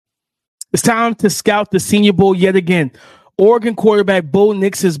It's time to scout the Senior Bowl yet again. Oregon quarterback Bo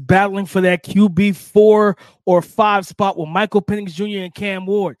Nix is battling for that QB4 or 5 spot with Michael Penix Jr. and Cam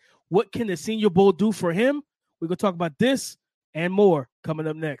Ward. What can the Senior Bowl do for him? We're going to talk about this and more coming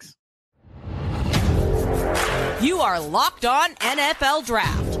up next. You are Locked On NFL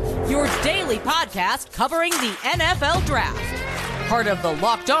Draft, your daily podcast covering the NFL Draft. Part of the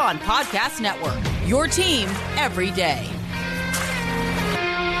Locked On Podcast Network, your team every day.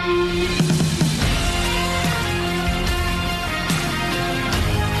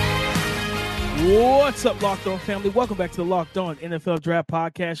 What's up, Locked On family? Welcome back to the Locked On NFL Draft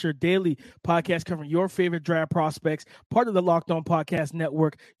Podcast, your daily podcast covering your favorite draft prospects, part of the Locked On Podcast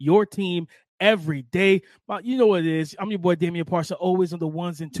Network, your team every day. You know what it is. I'm your boy, Damian Parson, always on the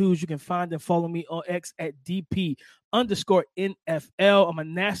ones and twos. You can find and follow me on X at DP_NFL. I'm a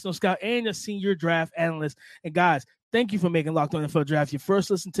national scout and a senior draft analyst. And guys, thank you for making Locked On NFL Draft your first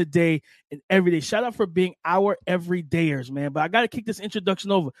listen today and every day. Shout out for being our everydayers, man. But I got to kick this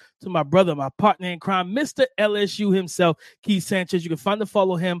introduction over to my brother, my partner in crime, Mr. LSU himself, Keith Sanchez. You can find and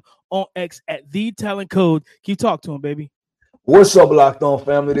follow him on X at The Talent Code. Keep talk to him, baby. What's up, Locked On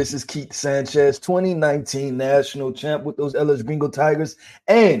family? This is Keith Sanchez, 2019 national champ with those LSU Gringo Tigers.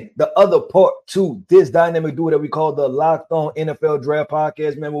 And the other part to this dynamic duo that we call the Locked On NFL Draft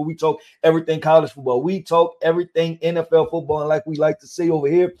Podcast, man, where we talk everything college football. We talk everything NFL football. And like we like to say over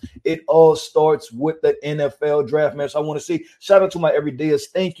here, it all starts with the NFL Draft, man. So I want to say shout out to my everydayers.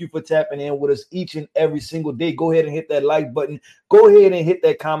 Thank you for tapping in with us each and every single day. Go ahead and hit that like button. Go ahead and hit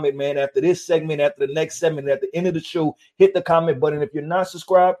that comment, man. After this segment, after the next segment, at the end of the show, hit the comment button. If you're not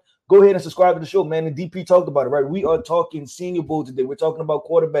subscribed, go ahead and subscribe to the show, man. And DP talked about it, right? We are talking Senior Bowl today. We're talking about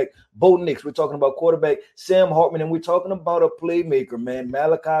quarterback Bo Nix. We're talking about quarterback Sam Hartman. And we're talking about a playmaker, man,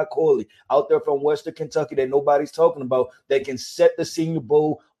 Malachi Corley, out there from Western Kentucky that nobody's talking about, that can set the Senior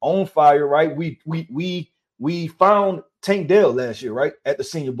Bowl on fire, right? We found Tank Dell last year, right, at the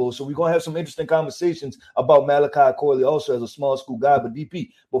Senior Bowl. So we're going to have some interesting conversations about Malachi Corley also as a small school guy. But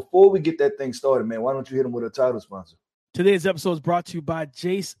DP, before we get that thing started, man, why don't you hit him with a title sponsor? Today's episode is brought to you by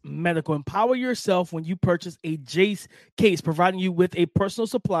Jace Medical. Empower yourself when you purchase a Jace case, providing you with a personal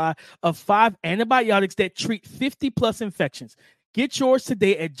supply of 5 antibiotics that treat 50-plus infections. Get yours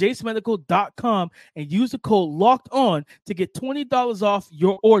today at jacemedical.com and use the code LOCKEDON to get $20 off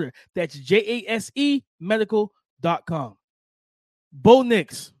your order. That's JASE medical.com. Bo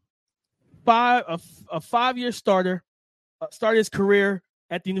Nix, a 5-year starter, started his career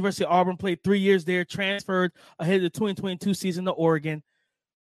at the University of Auburn, played 3 years there, transferred ahead of the 2022 season to Oregon.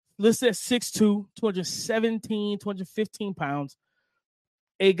 Listed at 6'2", 215 pounds.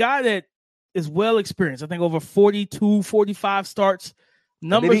 A guy that is well experienced. I think over 42, 45 starts.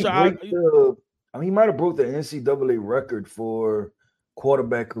 Numbers are. He might have broke the NCAA record for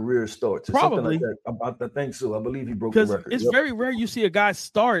quarterback career starts. Probably. Like that. I think so. I believe he broke the record. It's very rare you see a guy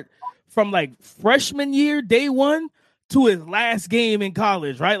start from like freshman year, day one, to his last game in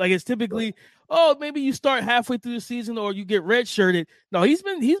college, right? Like it's typically, maybe you start halfway through the season or you get redshirted. No, he's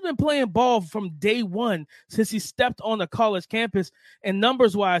been playing ball from day one since he stepped on the college campus. And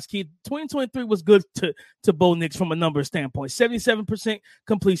numbers wise, Keith, 2023 was good to Bo Nix from a number standpoint. 77%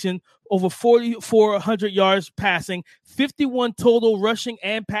 completion, over 4,400 yards passing, 51 total rushing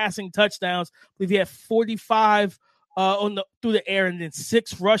and passing touchdowns. I believe he had 45 through the air and then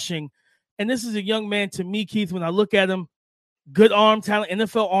 6 rushing. And this is a young man to me, Keith, when I look at him, good arm talent,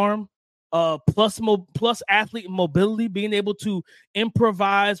 NFL arm, plus athlete mobility, being able to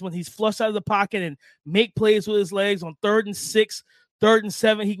improvise when he's flushed out of the pocket and make plays with his legs on 3rd and 6, 3rd and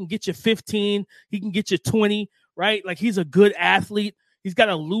 7. He can get you 15. He can get you 20, right? Like he's a good athlete. He's got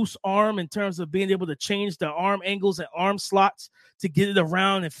a loose arm in terms of being able to change the arm angles and arm slots to get it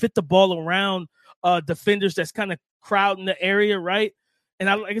around and fit the ball around defenders that's kind of crowding the area, right? And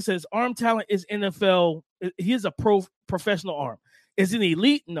like I said, his arm talent is NFL. He is a professional arm. Is it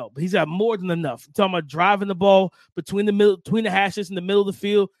elite? No, but he's got more than enough. I'm talking about driving the ball between the hashes in the middle of the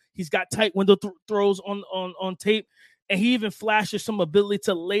field. He's got tight window throws on tape, and he even flashes some ability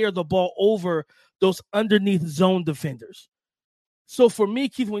to layer the ball over those underneath zone defenders. So for me,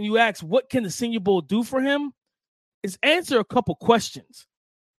 Keith, when you ask what can the Senior Bowl do for him, is answer a couple questions.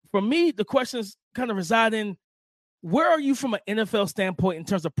 For me, the questions kind of reside in, where are you from an NFL standpoint in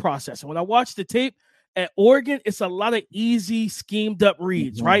terms of processing? When I watch the tape at Oregon, it's a lot of easy schemed up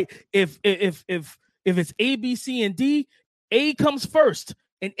reads, right? If it's A, B, C, and D, A comes first,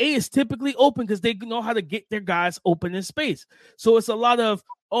 and A is typically open because they know how to get their guys open in space. So it's a lot of,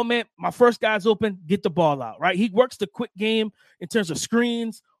 oh man, my first guy's open, get the ball out, right? He works the quick game in terms of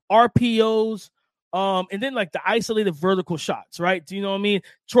screens, RPOs, And then like the isolated vertical shots, right? Do you know what I mean?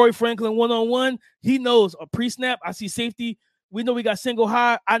 Troy Franklin one-on-one, he knows a pre-snap. I see safety. We know we got single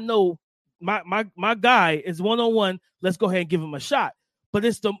high. I know my guy is one-on-one. Let's go ahead and give him a shot. But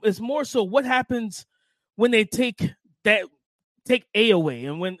it's more so what happens when they take A away,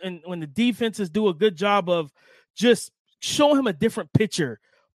 and when the defenses do a good job of just showing him a different picture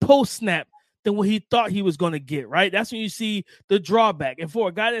post snap than what he thought he was going to get, right? That's when you see the drawback. And for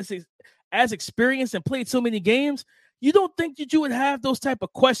a guy that's as experienced and played so many games, you don't think that you would have those type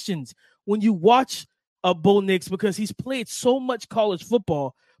of questions when you watch Bo Nix, because he's played so much college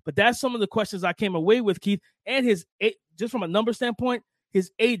football. But that's some of the questions I came away with, Keith. And just from a number standpoint,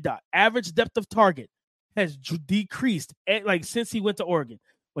 his ADOT, average depth of target, has decreased since he went to Oregon.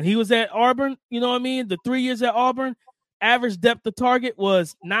 When he was at Auburn, you know what I mean? The 3 years at Auburn, average depth of target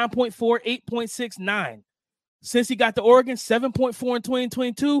was 9.4, 8.6, 9. Since he got to Oregon, 7.4 in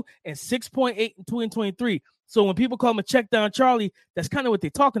 2022 and 6.8 in 2023. So when people call him a check down Charlie, that's kind of what they're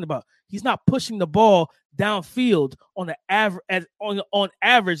talking about. He's not pushing the ball downfield on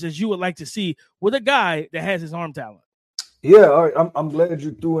average as you would like to see with a guy that has his arm talent. Yeah, all right. I'm glad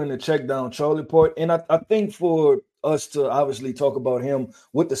you threw in the check down Charlie part. And I think for us to obviously talk about him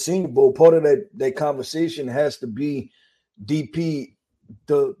with the Senior Bowl, part of that conversation has to be DP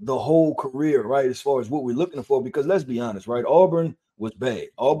the whole career, right? As far as what we're looking for, because let's be honest, right? Auburn was bad.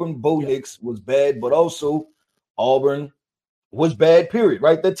 Bo Nix was bad, but also Auburn was bad, period,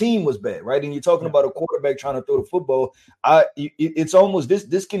 right? The team was bad, right? And you're talking about a quarterback trying to throw the football. It's almost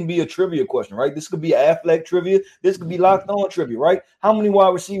this can be a trivia question, right? This could be Affleck trivia. This could be locked on trivia, right? How many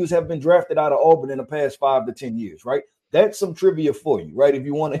wide receivers have been drafted out of Auburn in the past 5 to 10 years, right? That's some trivia for you, right? If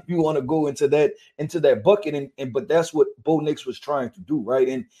you want to go into that bucket, and but that's what Bo Nix was trying to do,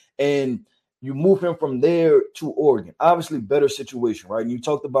 right? And you move him from there to Oregon, obviously better situation, right? And you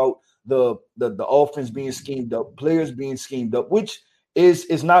talked about the offense being schemed up, players being schemed up, which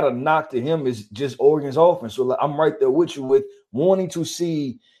is not a knock to him. It's just Oregon's offense. So I'm right there with you with wanting to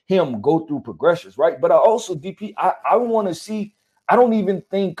see him go through progressions, right? But I also, DP, I want to see. I don't even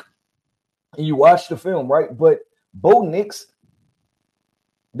think you watch the film, right? But Bo Nix,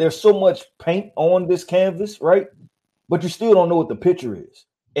 there's so much paint on this canvas, right? But you still don't know what the picture is.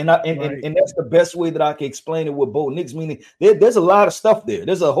 And that's the best way that I can explain it with Bo Nix, meaning there's a lot of stuff there.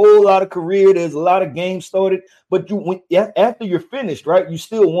 There's a whole lot of career. There's a lot of games started. But after you're finished, right, you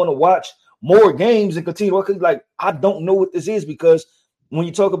still want to watch more games and continue. Because I don't know what this is, because when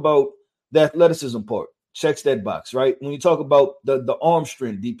you talk about the athleticism part, checks that box, right? When you talk about the arm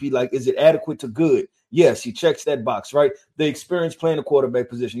strength, DP, is it adequate to good? Yes, he checks that box, right? The experience playing the quarterback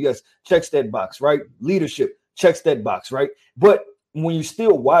position, yes, checks that box, right? Leadership, checks that box, right? But when you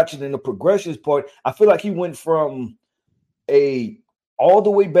still watch it in the progressions part, I feel like he went from a all the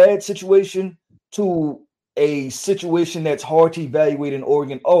way bad situation to a situation that's hard to evaluate in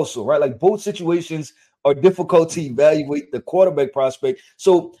Oregon also, right? Like both situations are difficult to evaluate the quarterback prospect.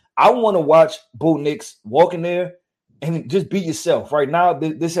 So I want to watch Bo Nix walk in there and just be yourself. Right now,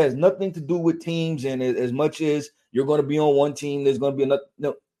 this has nothing to do with teams, and as much as you're going to be on one team, there's going to be another.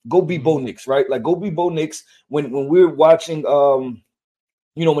 No, go be Bo Nix, right? Like go be Bo Nix when we're watching.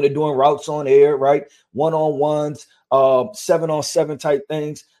 When they're doing routes on air, right? 1-on-1s, 7-on-7 type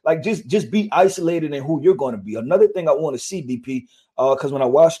things. Like just be isolated in who you're going to be. Another thing I want to see, DP, because when I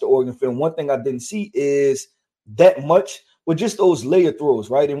watched the Oregon film, one thing I didn't see is that much with just those layer throws,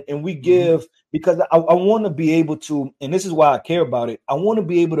 right? And we give, because I want to be able to, and this is why I care about it, I want to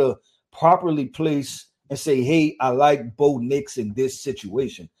be able to properly place and say, hey, I like Bo Nix in this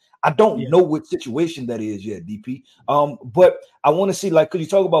situation. I don't know what situation that is yet, DP. But I want to see, because you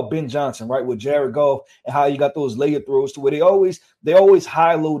talk about Ben Johnson, right, with Jared Goff, and how you got those layer throws to where they always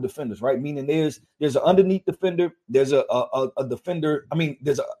high-low defenders, right? Meaning there's an underneath defender, there's a defender. I mean,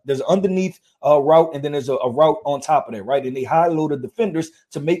 there's an underneath route, and then there's a route on top of that, right? And they high-low the defenders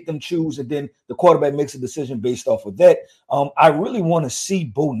to make them choose, and then the quarterback makes a decision based off of that. I really want to see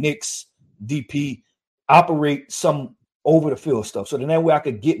Bo Nix, DP, operate some over the field stuff, so then that way I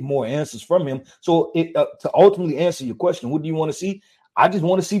could get more answers from him. So to ultimately answer your question, what do you want to see? I just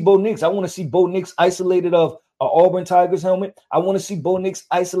want to see Bo Nix. I want to see Bo Nix isolated of an Auburn Tigers helmet. I want to see Bo Nix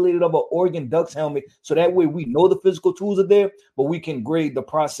isolated of an Oregon Ducks helmet, so that way we know the physical tools are there, but we can grade the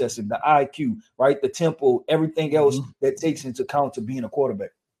processing, the IQ, right, the tempo, everything else that takes into account to being a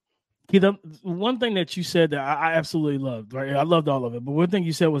quarterback. The one thing that you said that I absolutely loved, right? I loved all of it. But one thing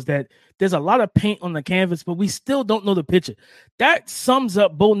you said was that there's a lot of paint on the canvas, but we still don't know the picture. That sums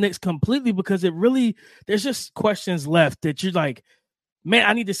up Bo Nix completely, because there's just questions left that you're like, man,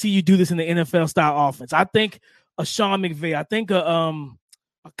 I need to see you do this in the NFL style offense. I think a Sean McVay, I think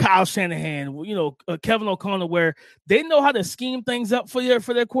Kyle Shanahan, Kevin O'Connell, where they know how to scheme things up for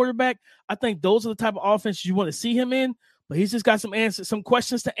their quarterback. I think those are the type of offenses you want to see him in. But he's just got some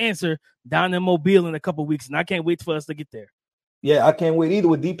questions to answer down in Mobile in a couple of weeks, and I can't wait for us to get there. Yeah, I can't wait either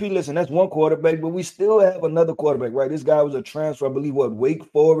with DP. Listen, that's one quarterback, but we still have another quarterback, right? This guy was a transfer, I believe, Wake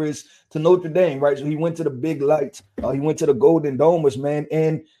Forest to Notre Dame, right? So he went to the big lights. He went to the Golden Domers, man,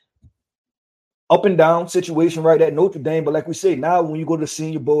 and up and down situation right at Notre Dame. But like we say, now when you go to the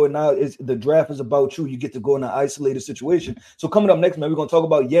Senior Bowl, and now the draft is about you, you get to go in an isolated situation. So coming up next, man, we're going to talk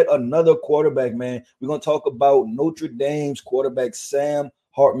about yet another quarterback, man. We're going to talk about Notre Dame's quarterback, Sam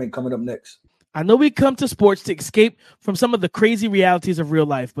Hartman, coming up next. I know we come to sports to escape from some of the crazy realities of real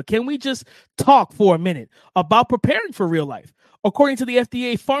life, but can we just talk for a minute about preparing for real life? According to the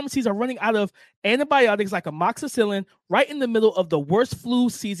FDA, pharmacies are running out of antibiotics like amoxicillin right in the middle of the worst flu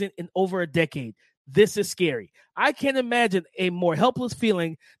season in over a decade. This is scary. I can't imagine a more helpless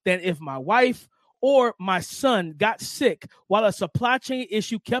feeling than if my wife or my son got sick while a supply chain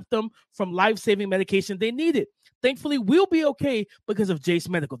issue kept them from life-saving medication they needed. Thankfully, we'll be okay because of Jace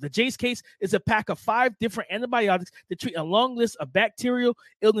Medical. The Jace case is a pack of 5 different antibiotics that treat a long list of bacterial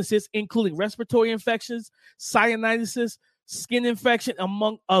illnesses, including respiratory infections, sinusitis, skin infection,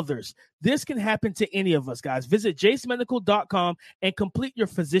 among others. This can happen to any of us, guys. Visit jacemedical.com and complete your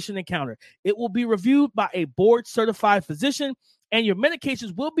physician encounter. It will be reviewed by a board-certified physician, and your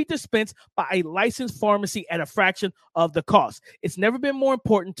medications will be dispensed by a licensed pharmacy at a fraction of the cost. It's never been more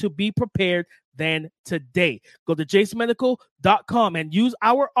important to be prepared than today. Go to jacemedical.com and use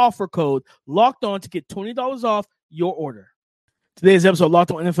our offer code LOCKEDON to get $20 off your order. Today's episode of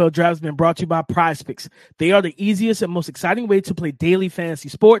Locked On NFL Draft has been brought to you by PrizePicks. They are the easiest and most exciting way to play daily fantasy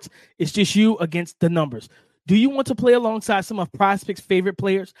sports. It's just you against the numbers. Do you want to play alongside some of PrizePicks' favorite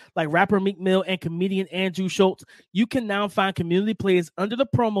players like rapper Meek Mill and comedian Andrew Schultz? You can now find community players under the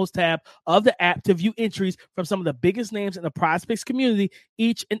promos tab of the app to view entries from some of the biggest names in the PrizePicks community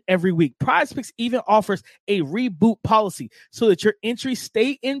each and every week. PrizePicks even offers a reboot policy so that your entries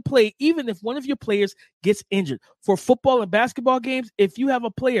stay in play even if one of your players gets injured. For football and basketball games, if you have a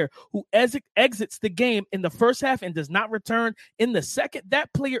player who exits the game in the first half and does not return in the second,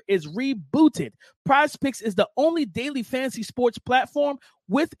 that player is rebooted. PrizePicks is the only daily fantasy sports platform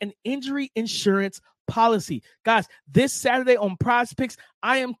with an injury insurance policy. Guys, this Saturday on PrizePicks,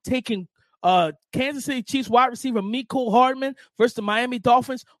 I am taking Kansas City Chiefs wide receiver Mecole Hardman versus the Miami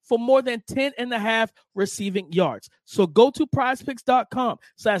Dolphins for more than 10.5 receiving yards. So go to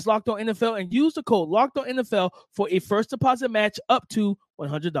prizepicks.com/LockedOnNFL and use the code LockedOnNFL for a first deposit match up to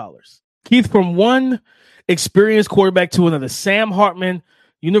 $100. Keith, from one experienced quarterback to another, Sam Hartman,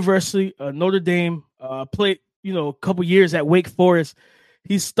 University Notre Dame, played a couple years at Wake Forest.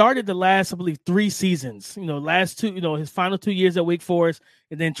 He started the last, I believe, 3 seasons. Last 2, his final 2 years at Wake Forest,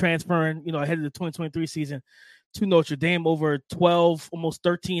 and then transferring, ahead of the 2023 season to Notre Dame. Over 12, almost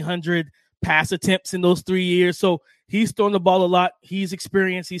 1,300 pass attempts in those 3 years. So he's thrown the ball a lot. He's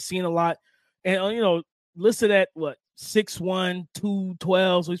experienced. He's seen a lot, and listed at 6'1",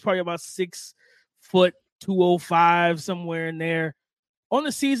 212. So he's probably about 6 foot 205, somewhere in there. On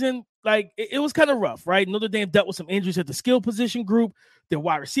the season, it was kind of rough, right? Notre Dame dealt with some injuries at the skill position group. Their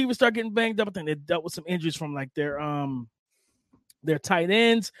wide receivers start getting banged up. I think they dealt with some injuries from their tight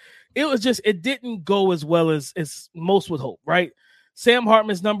ends. It didn't go as well as most would hope, right? Sam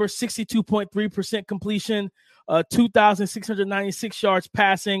Hartman's number, 62.3% completion, 2,696 yards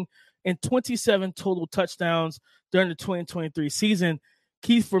passing, and 27 total touchdowns during the 2023 season.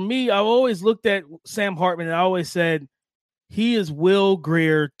 Keith, for me, I've always looked at Sam Hartman and I always said, he is Will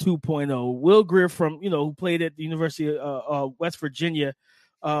Grier 2.0. Will Grier from, who played at the University of West Virginia,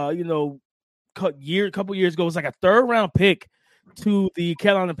 a couple years ago, was like a 3rd-round pick to the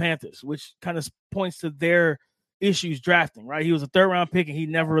Carolina Panthers, which kind of points to their issues drafting, right? He was a 3rd-round pick, and he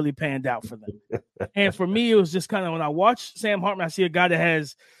never really panned out for them. And for me, it was just kind of, when I watch Sam Hartman, I see a guy that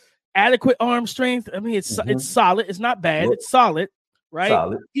has adequate arm strength. I mean, it's solid. It's not bad. It's solid, right?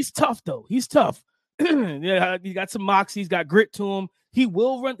 Solid. He's tough, though. He's tough. Yeah, he got some moxie. He's got grit to him. He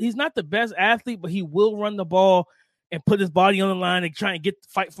will run. He's not the best athlete, but he will run the ball and put his body on the line and try and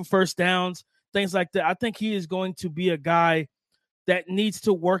fight for first downs, things like that. I think he is going to be a guy that needs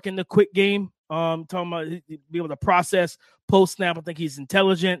to work in the quick game. Talking about be able to process post snap. I think he's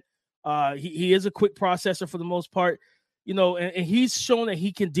intelligent. He is a quick processor for the most part, and he's shown that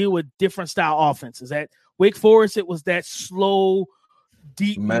he can deal with different style offenses. At Wake Forest, it was that slow,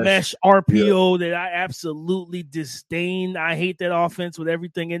 deep mesh RPO that I absolutely disdain. I hate that offense with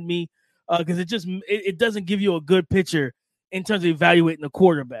everything in me because it doesn't give you a good picture in terms of evaluating the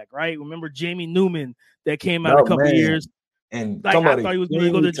quarterback, right? Remember Jamie Newman that came out a couple years. And Like, I thought he was going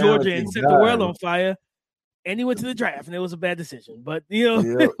to go to Georgia and set the world guy. on fire, and he went to the draft, and it was a bad decision. But Yeah.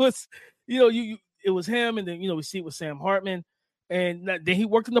 it was, it was him, and then we see it with Sam Hartman, and then he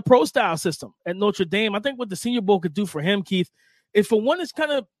worked in the pro style system at Notre Dame. I think what the Senior Bowl could do for him, Keith, is for one, is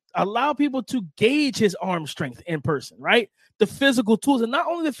kind of allow people to gauge his arm strength in person, right? The physical tools, and not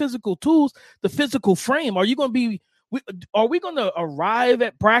only the physical tools, the physical frame. Are we going to arrive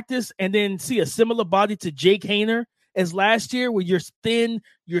at practice and then see a similar body to Jake Haener as last year, where you're thin,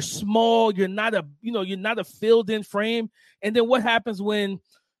 you're small, you're not a filled-in frame? And then what happens when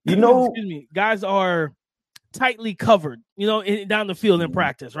guys are tightly covered, down the field in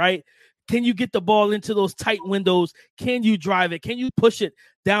practice, right? Can you get the ball into those tight windows? Can you drive it? Can you push it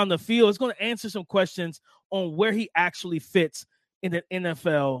down the field? It's going to answer some questions on where he actually fits in the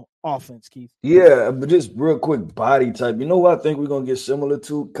NFL offense, Keith. Yeah, but just real quick, body type. You know what I think we're going to get similar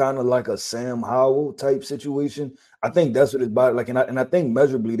to? Kind of like a Sam Howell type situation. I think that's what his body like. And I think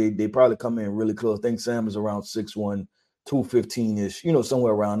measurably they probably come in really close. I think Sam is around 6'1", 215-ish,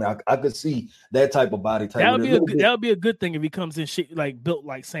 somewhere around there. I could see that type of body type. That would be a good thing if he comes in like built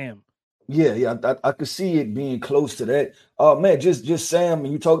like Sam. Yeah, I could see it being close to that. Man, just Sam,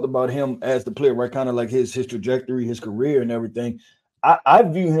 and you talked about him as the player, right? Kind of like his trajectory, his career, and everything. I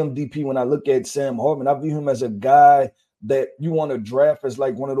view him, DP, when I look at Sam Hartman, I view him as a guy that you want to draft as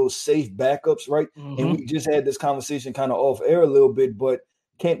like one of those safe backups, right? Mm-hmm. And we just had this conversation kind of off air a little bit, but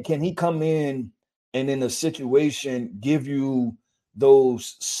can he come in and in a situation give you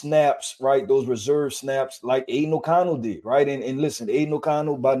those snaps, right? Those reserve snaps like Aiden O'Connell did, right? And listen, Aiden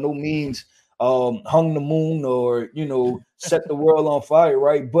O'Connell by no means hung the moon or, set the world on fire,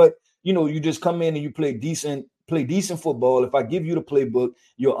 right? But, you just come in and you play decent football. If I give you the playbook,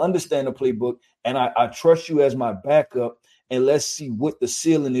 you'll understand the playbook, and I trust you as my backup, and let's see what the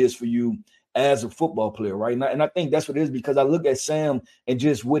ceiling is for you as a football player, right? And I think that's what it is, because I look at Sam and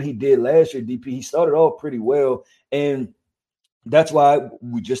just what he did last year, DP. He started off pretty well, and that's why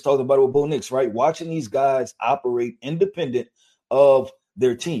we just talked about it with Bo Nix, right? Watching these guys operate independent of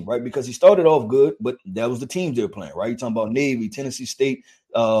their team, right? Because he started off good, but that was the teams they were playing, right? You're talking about Navy, Tennessee State,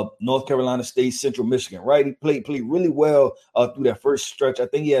 North Carolina State, Central Michigan, right? He played really well through that first stretch. I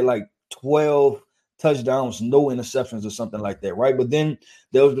think he had like 12 touchdowns, no interceptions or something like that, right? But then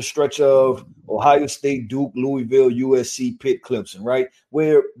there was the stretch of Ohio State, Duke, Louisville, USC, Pitt, Clemson, right?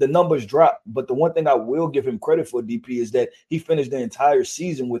 Where the numbers dropped. But the one thing I will give him credit for, DP, is that he finished the entire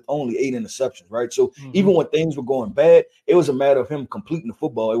season with only 8 interceptions, right? So even when things were going bad, it was a matter of him completing the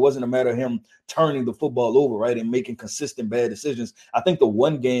football. It wasn't a matter of him turning the football over, right, and making consistent bad decisions. I think the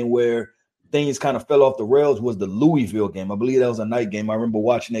one game where things kind of fell off the rails was the Louisville game. I believe that was a night game. I remember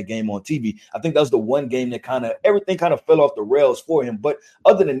watching that game on TV. I think that was the one game that everything kind of fell off the rails for him. But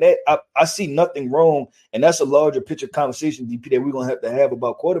other than that, I see nothing wrong. And that's a larger picture conversation, DP, that we're going to have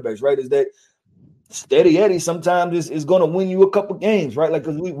about quarterbacks, right? Is that steady Eddie sometimes is going to win you a couple games, right? Like,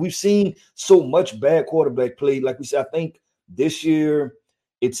 because we've seen so much bad quarterback play. Like we said, I think this year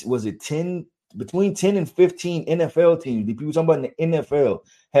between 10 and 15 NFL teams, the people talking about in the NFL,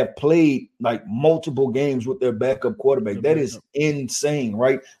 have played like multiple games with their backup quarterback. That is insane,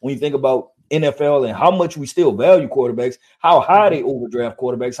 right? When you think about NFL and how much we still value quarterbacks, how high they overdraft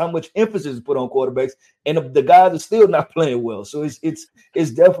quarterbacks, how much emphasis is put on quarterbacks, and the guys are still not playing well. So it's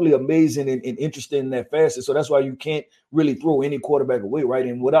definitely amazing and interesting in that facet. So that's why you can't really throw any quarterback away, right?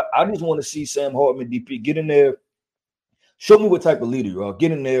 And what I just want to see Sam Hartman, DP, get in there. Show me what type of leader you are.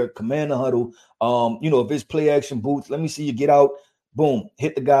 Get in there, command the huddle. If it's play action boots, let me see you get out. Boom,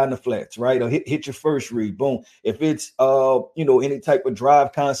 hit the guy in the flats, right? Or hit your first read. Boom. If it's any type of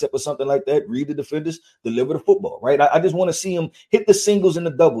drive concept or something like that, read the defenders, deliver the football, right? I just want to see him hit the singles and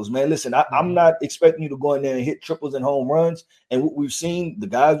the doubles, man. Listen, I'm not expecting you to go in there and hit triples and home runs. And what we've seen, the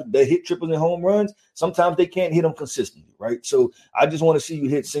guys that hit triples and home runs, sometimes they can't hit them consistently, right? So I just want to see you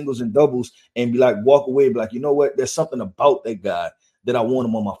hit singles and doubles and walk away, be like, you know what? There's something about that guy that I want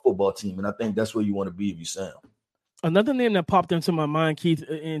him on my football team. And I think that's where you want to be if you Sam. Another name that popped into my mind, Keith,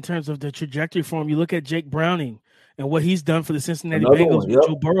 in terms of the trajectory for him, you look at Jake Browning and what he's done for the Cincinnati Bengals when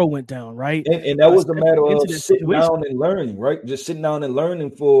Joe Burrow went down, right? And that was a matter of sitting down and learning, right? Just sitting down and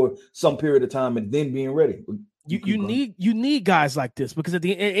learning for some period of time and then being ready. You need guys like this, because at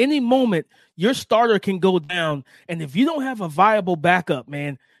any moment your starter can go down, and if you don't have a viable backup,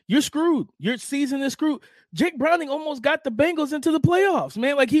 man, you're screwed. Your season is screwed. Jake Browning almost got the Bengals into the playoffs,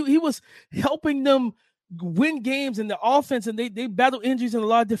 man. Like he was helping them win games in the offense, and they battle injuries in a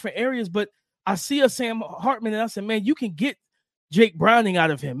lot of different areas. But I see a Sam Hartman, and I said, man, you can get Jake Browning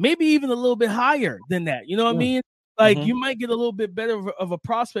out of him, maybe even a little bit higher than that. You know what I mean? Like you might get a little bit better of a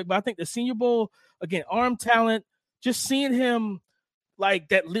prospect, but I think the Senior Bowl, again, arm talent, just seeing him like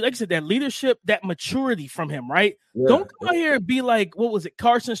that, like I said, that leadership, that maturity from him, right? Yeah. Don't come out here and be like, what was it?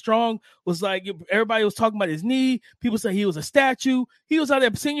 Carson Strong was like, everybody was talking about his knee. People say he was a statue. He was out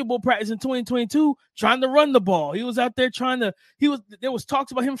there Senior Bowl practice in 2022 trying to run the ball. He was out there there was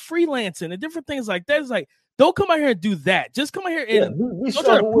talks about him freelancing and different things like that. It's like, don't come out here and do that. Just come out here and don't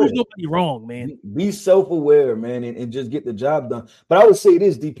try to prove nobody wrong, man. Be self-aware, man, and just get the job done. But I would say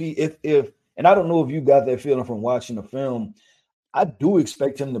this, DP, if and I don't know if you got that feeling from watching the film, I do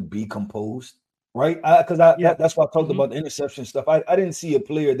expect him to be composed, right? Because that's why I talked about the interception stuff. I didn't see a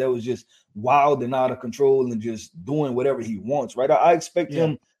player that was just wild and out of control and just doing whatever he wants, right? I expect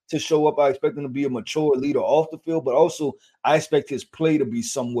him to show up. I expect him to be a mature leader off the field, but also I expect his play to be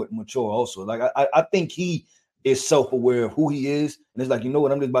somewhat mature also. Like I think he is self-aware of who he is. And it's like, you know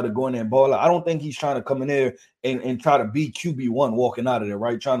what, I'm just about to go in there and ball out. I don't think he's trying to come in there and try to be QB1 walking out of there,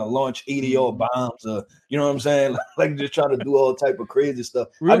 right? Trying to launch 80-yard bombs, you know what I'm saying? Like just trying to do all type of crazy stuff.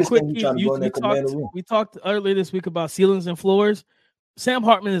 Real quick, we talked earlier this week about ceilings and floors. Sam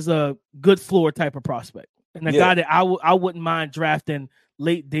Hartman is a good floor type of prospect. And a guy that I wouldn't mind drafting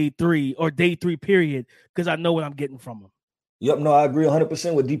late day 3 or day 3 period because I know what I'm getting from him. Yep, no, I agree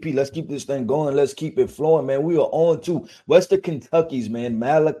 100% with DP. Let's keep this thing going. Let's keep it flowing, man. We are on to Western Kentucky's, man,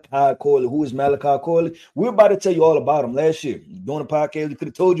 Malachi Corley. Who is Malachi Corley? We're about to tell you all about him. Last year, doing a podcast, we could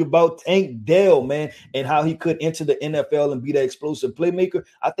have told you about Tank Dell, man, and how he could enter the NFL and be that explosive playmaker.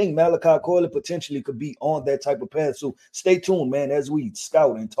 I think Malachi Corley potentially could be on that type of path. So stay tuned, man, as we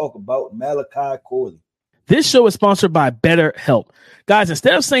scout and talk about Malachi Corley. This show is sponsored by BetterHelp. Guys,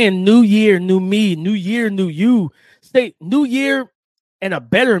 instead of saying new year, new me, new year, new you, say new year and a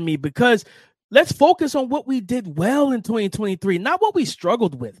better me, because let's focus on what we did well in 2023, not what we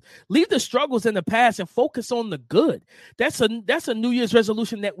struggled with. Leave the struggles in the past and focus on the good. That's a New Year's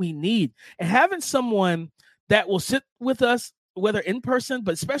resolution that we need. And having someone that will sit with us, whether in person,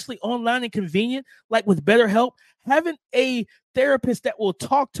 but especially online and convenient, like with BetterHelp, having a therapist that will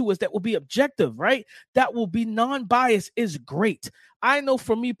talk to us, that will be objective, right? That will be non-biased is great. I know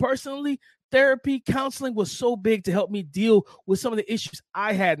for me personally, therapy, counseling was so big to help me deal with some of the issues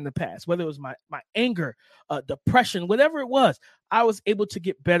I had in the past, whether it was my anger, depression, whatever it was. I was able to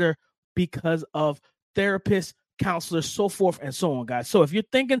get better because of therapists, counselors, so forth and so on, guys. So if you're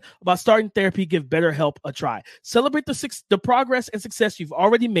thinking about starting therapy, give BetterHelp a try. Celebrate the progress and success you've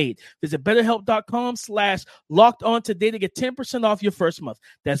already made. Visit BetterHelp.com/LockedOn today to get 10% off your first month.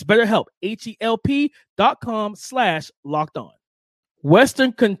 That's BetterHelp, HELP.com/LockedOn.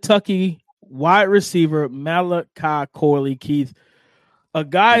 Western Kentucky wide receiver Malachi Corley, Keith, a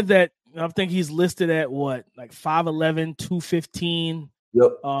guy that I think he's listed at what, like 5'11", 215,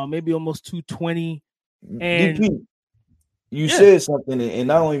 maybe almost 220. And DP, you said something,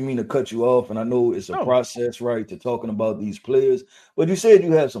 and I don't even mean to cut you off, and I know it's a process, right, to talking about these players, but you said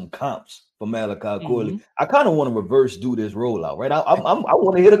you have some comps for Malachi Corley. I kind of want to reverse do this rollout, right? I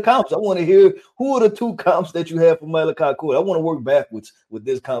want to hear the comps. I want to hear who are the 2 comps that you have for Malachi Corley. I want to work backwards with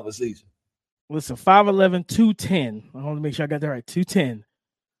this conversation. Listen, 5'11", 210. I want to make sure I got that right, 210.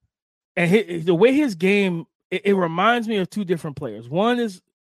 And the way his game, it reminds me of 2 different players. One is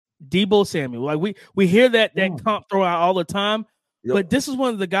Deebo Samuel. Like we hear that comp throw out all the time, but this is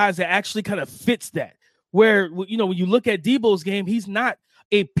one of the guys that actually kind of fits that. Where, you know, when you look at Deebo's game, he's not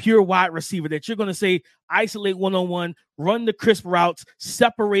a pure wide receiver that you're going to say isolate one-on-one, run the crisp routes,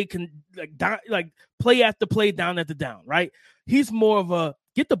 separate, like play after play, down at the down, right? He's more of a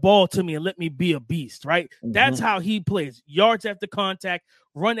get the ball to me and let me be a beast, right? That's how he plays. Yards after contact,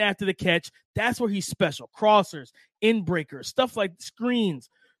 run after the catch. That's where he's special. Crossers, in breakers, stuff like screens,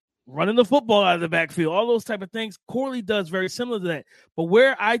 running the football out of the backfield, all those type of things. Corley does very similar to that. But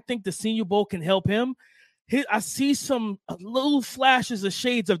where I think the Senior Bowl can help him, I see some little flashes of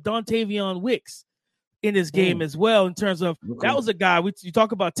shades of Dontavion Wicks in his game as well, in terms of that was a guy, you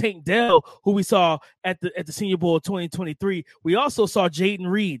talk about Tank Dell, who we saw at the Senior Bowl 2023. We also saw Jaden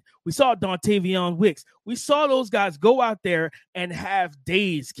Reed. We saw Dontavion Wicks. We saw those guys go out there and have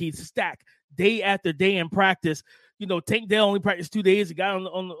days, Keith, stack day after day in practice. You know, Tank Dell only practiced 2 days. He got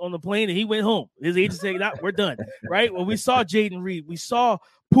on the plane and he went home. His agent said, "Nah, we're done." Right? Well, we saw Jaden Reed. We saw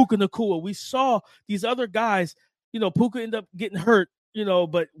Puka Nacua. We saw these other guys. You know, Puka ended up getting hurt. You know,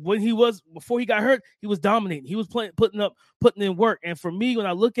 but before he got hurt, he was dominating. He was putting in work. And for me, when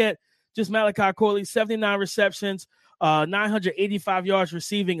I look at just Malachi Corley, 79 receptions, 985 yards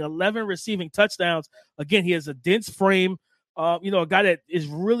receiving, 11 receiving touchdowns. Again, he has a dense frame. A guy that is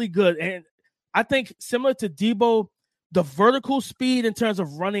really good. And I think similar to Deebo, the vertical speed in terms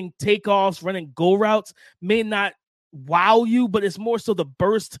of running takeoffs, running go routes may not wow you, but it's more so the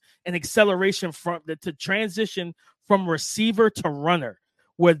burst and acceleration to transition from receiver to runner,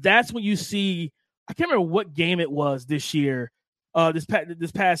 where that's when you see, I can't remember what game it was this year,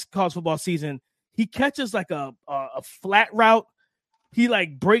 this past college football season. He catches like a flat route. He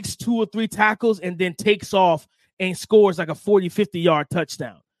like breaks 2 or 3 tackles and then takes off and scores like a 40, 50-yard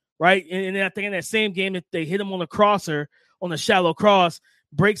touchdown, right? And then I think in that same game, if they hit him on a crosser, on a shallow cross,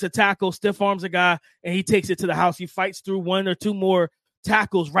 breaks a tackle, stiff arms a guy, and he takes it to the house. He fights through 1 or 2 more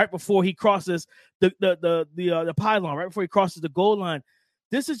tackles right before he crosses the pylon, right before he crosses the goal line.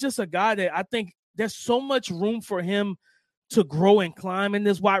 This is just a guy that I think there's so much room for him to grow and climb in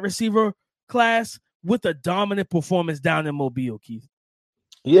this wide receiver class with a dominant performance down in Mobile, Keith.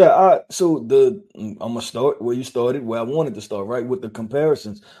 Yeah, so I'm gonna start where you started, where I wanted to start, right, with the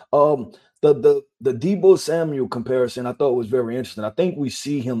comparisons. The Deebo Samuel comparison I thought was very interesting. I think we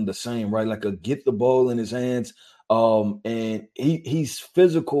see him the same, right? Like a get the ball in his hands, and he's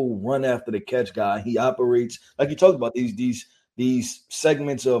physical, run after the catch guy. He operates like you talked about these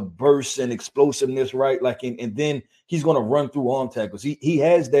segments of bursts and explosiveness, right? Like, and then he's gonna run through arm tackles. He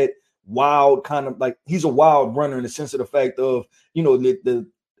has that wild kind of, like, he's a wild runner in the sense of the fact of,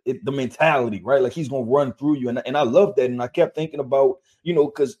 the mentality, right? Like, he's gonna run through you, and I love that. And I kept thinking about,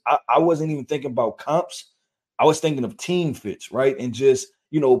 because I wasn't even thinking about comps. I was thinking of team fits, right? And just,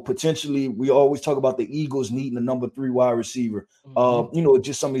 potentially, we always talk about the Eagles needing a number 3 wide receiver.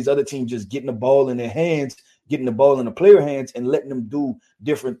 Just some of these other teams just getting the ball in their hands, getting the ball in the player hands and letting them do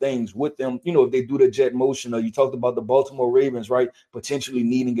different things with them. If they do the jet motion, or you talked about the Baltimore Ravens, right? Potentially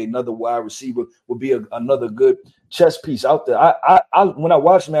needing another wide receiver would be another good chess piece out there. I when I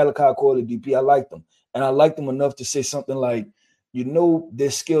watched Malachi Corley, DP, I liked him. And I liked him enough to say something like,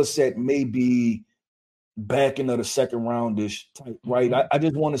 this skill set may be back into the second roundish type, right? I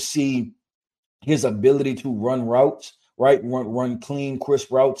just want to see his ability to run routes, right? Run clean,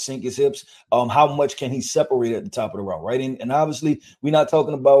 crisp routes, sink his hips. How much can he separate at the top of the route, right? And obviously, we're not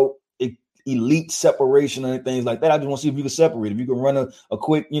talking about elite separation or things like that. I just want to see if you can separate. If you can run a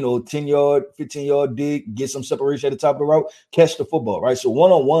quick, 10-yard, 15-yard dig, get some separation at the top of the route, catch the football, right? So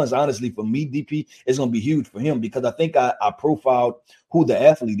one-on-ones, honestly, for me, DP, is going to be huge for him, because I think I profiled who the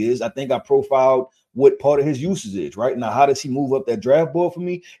athlete is. I think I profiled what part of his usage is, right? Now, how does he move up that draft board for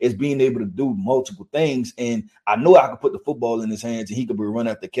me is being able to do multiple things. And I know I can put the football in his hands and he could be run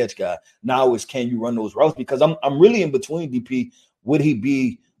after catch guy. Now is, can you run those routes? Because I'm really in between, DP. Would he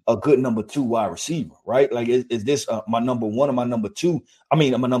be a good number 2 wide receiver, right? Like, is this my number 1 or my number 2? I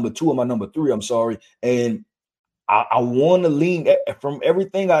mean, my number 2 or my number 3, I'm sorry. And I want to lean, from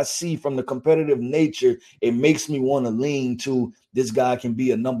everything I see from the competitive nature, it makes me want to lean to this guy can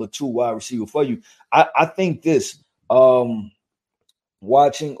be a number 2 wide receiver for you. I think this,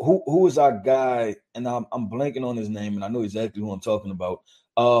 watching who is our guy, and I'm blanking on his name, and I know exactly who I'm talking about.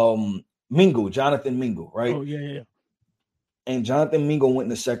 Jonathan Mingo, right? Oh, yeah. And Jonathan Mingo went in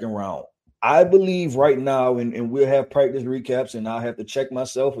the second round. I believe right now, and we'll have practice recaps, and I'll have to check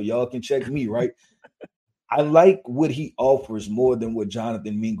myself, or y'all can check me, right? I like what he offers more than what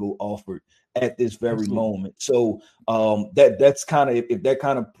Jonathan Mingo offered at this very moment. So that's kind of, if that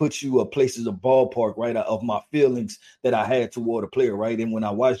kind of puts you a places of ballpark, right, of my feelings that I had toward a player, right? And when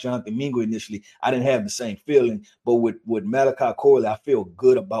I watched Jonathan Mingo initially, I didn't have the same feeling. But with Malachi Corley, I feel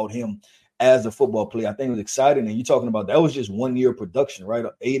good about him as a football player. I think it was exciting. And you're talking about, that was just 1 year production, right?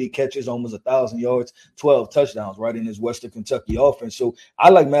 80 catches, almost 1,000 yards, 12 touchdowns, right, in his Western Kentucky offense. So I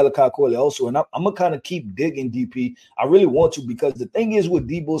like Malachi Corley also. And I'm going to kind of keep digging, DP. I really want to, because the thing is with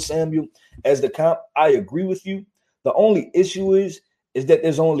Deebo Samuel as the comp, I agree with you. The only issue is that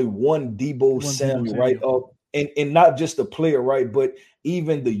there's only one Deebo Samuel, right? And not just the player, right? But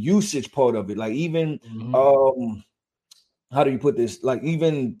even the usage part of it. Like, even how do you put this? Like,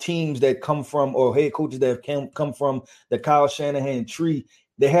 even teams that come from, or head coaches that have come from the Kyle Shanahan tree,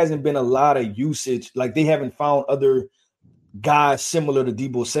 there hasn't been a lot of usage. Like, they haven't found other guys similar to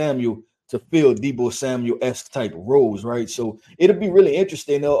Deebo Samuel to fill Deebo Samuel-esque type roles, right? So it'll be really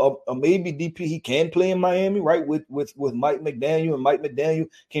interesting. Maybe DP, he can play in Miami, right? With Mike McDaniel, and Mike McDaniel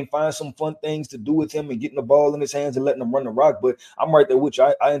can find some fun things to do with him and getting the ball in his hands and letting him run the rock. But I'm right there with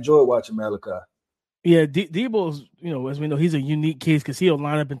you. I enjoy watching Malachi. Yeah, Deebo's, as we know, he's a unique case because he'll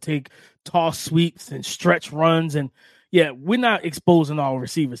line up and take toss sweeps and stretch runs. And yeah, we're not exposing all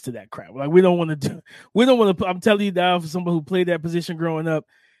receivers to that crap. Like, we don't want to. I'm telling you now, for someone who played that position growing up,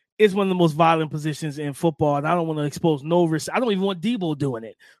 it's one of the most violent positions in football. And I don't want to expose no risk. I don't even want Deebo doing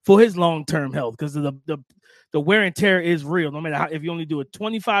it for his long-term health, because the wear and tear is real. No matter how, if you only do it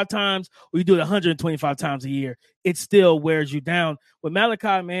 25 times or you do it 125 times a year, it still wears you down. With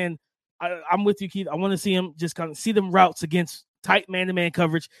Malachi, man, I'm with you, Keith. I want to see him just kind of see them routes against tight man-to-man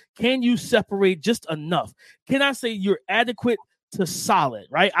coverage. Can you separate just enough? Can I say you're adequate to solid,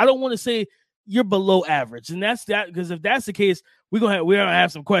 right? I don't want to say you're below average. And that's that, because if that's the case, we're gonna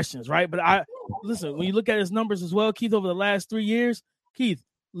have some questions, right? But listen, when you look at his numbers as well, Keith, over the last 3 years, Keith,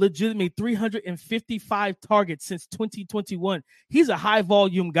 legitimately 355 targets since 2021. He's a high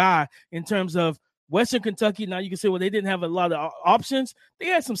volume guy in terms of Western Kentucky. Now you can say, well, they didn't have a lot of options. They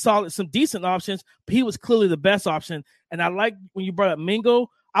had some decent options, but he was clearly the best option. And I like when you brought up Mingo.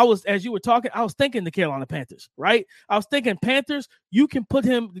 As you were talking, I was thinking the Carolina Panthers, right? I was thinking Panthers, you can put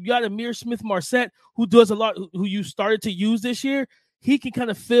him, you got Amir Smith-Marset, who does a lot, who you started to use this year. He can kind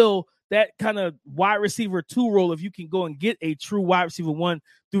of fill that kind of wide receiver 2 role if you can go and get a true wide receiver 1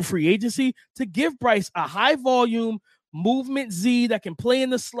 through free agency, to give Bryce a high volume movement Z that can play in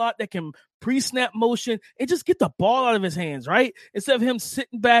the slot, that can pre-snap motion, and just get the ball out of his hands, right? Instead of him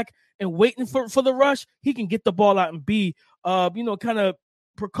sitting back and waiting for the rush, he can get the ball out and be, kind of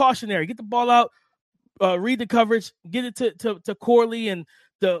precautionary. Get the ball out, read the coverage, get it to Corley and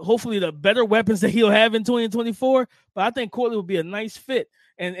hopefully the better weapons that he'll have in 2024. But I think Corley will be a nice fit,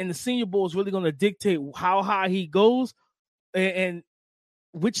 and the Senior Bowl is really going to dictate how high he goes and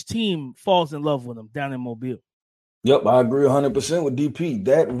which team falls in love with him down in Mobile. Yep, I agree 100% with DP.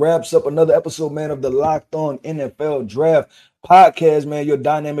 That wraps up another episode, man, of the Locked On NFL Draft podcast, man. Your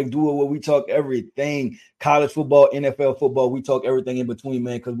dynamic duo where we talk everything college football, NFL football. We talk everything in between,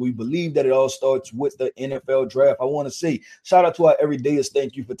 man, because we believe that it all starts with the NFL draft. I want to say shout out to our everydayers.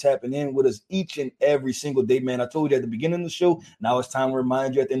 Thank you for tapping in with us each and every single day, man. I told you at the beginning of the show. Now it's time to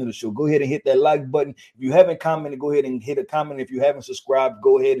remind you at the end of the show. Go ahead and hit that like button. If you haven't commented, go ahead and hit a comment. If you haven't subscribed,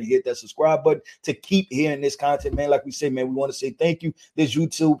 go ahead and hit that subscribe button to keep hearing this content, man. Like we say, man, we want to say thank you. This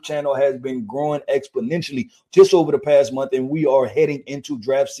YouTube channel has been growing exponentially just over the past month, and we are heading into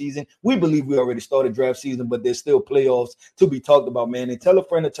draft season. We believe we already started draft season, but there's still playoffs to be talked about, man. And tell a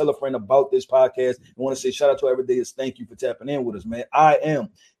friend about this podcast. I want to say shout out to everydayers. Thank you for tapping in with us, man. I am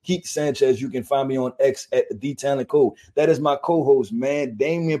Keith Sanchez. You can find me on X at the Talent Code. That is my co-host, man,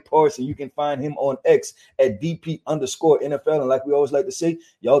 Damian Parson. You can find him on X at DP_NFL. And like we always like to say,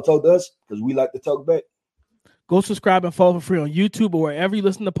 y'all talk to us because we like to talk back. Go subscribe and follow for free on YouTube or wherever you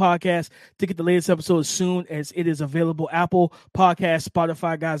listen to podcasts to get the latest episode as soon as it is available. Apple Podcasts,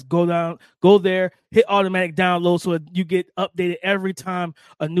 Spotify, guys, go there, hit automatic download so that you get updated every time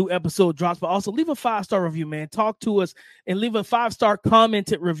a new episode drops. But also leave a 5-star review, man. Talk to us and leave a 5-star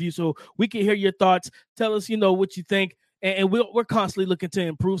commented review so we can hear your thoughts. Tell us, what you think. And we're constantly looking to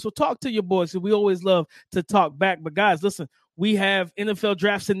improve. So talk to your boys. We always love to talk back. But guys, listen, we have NFL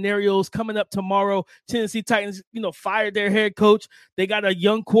draft scenarios coming up tomorrow. Tennessee Titans, fired their head coach. They got a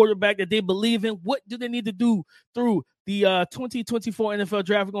young quarterback that they believe in. What do they need to do through the 2024 NFL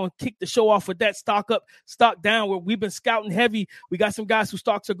draft? We're going to kick the show off with that stock up, stock down, where we've been scouting heavy. We got some guys whose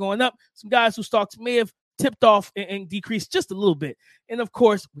stocks are going up, some guys whose stocks may have tipped off and decreased just a little bit. And of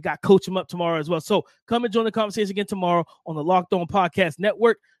course, we got Coach 'em Up tomorrow as well. So come and join the conversation again tomorrow on the Locked On Podcast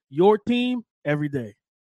Network, your team every day.